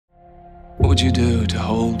What would you do to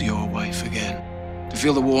hold your wife again? To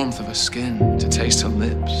feel the warmth of her skin, to taste her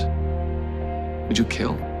lips? Would you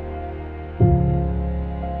kill?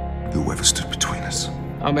 Whoever stood between us.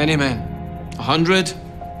 How many men? 100?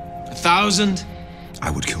 1,000? I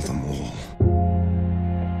would kill them all.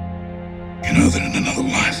 You know that in another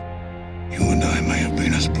life, you and I may have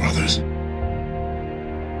been as brothers.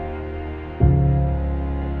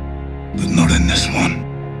 But not in this one.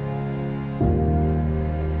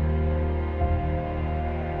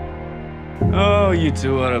 Oh, you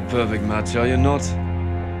two are a perfect match, are you not?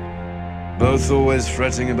 Both always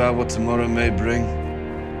fretting about what tomorrow may bring.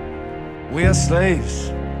 We are slaves,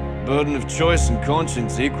 burden of choice and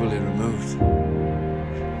conscience equally removed.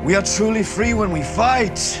 We are truly free when we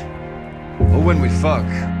fight, or when we fuck.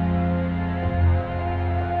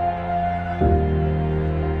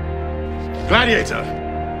 Gladiator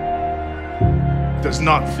does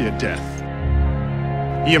not fear death.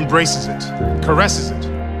 He embraces it, caresses it,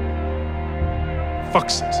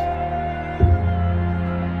 fucks it.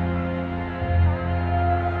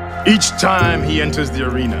 Each time he enters the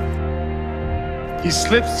arena, he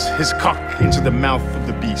slips his cock into the mouth of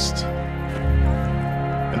the beast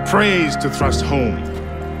and prays to thrust home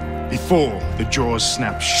before the jaws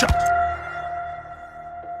snap shut.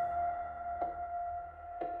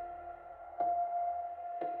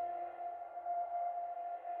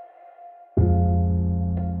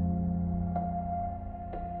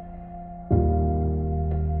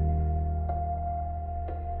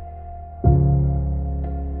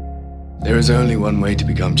 There is only one way to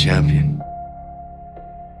become champion.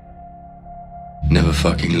 Never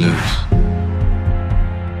fucking lose.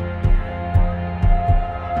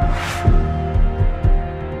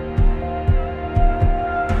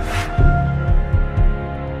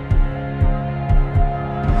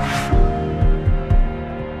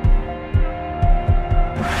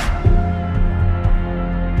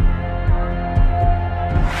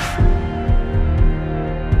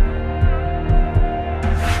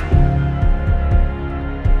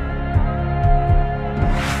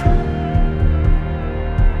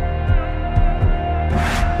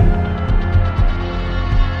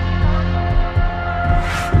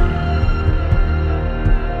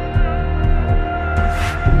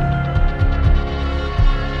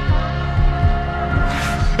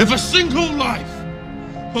 If a single life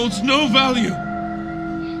holds no value,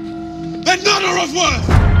 then none are of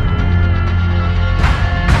worth!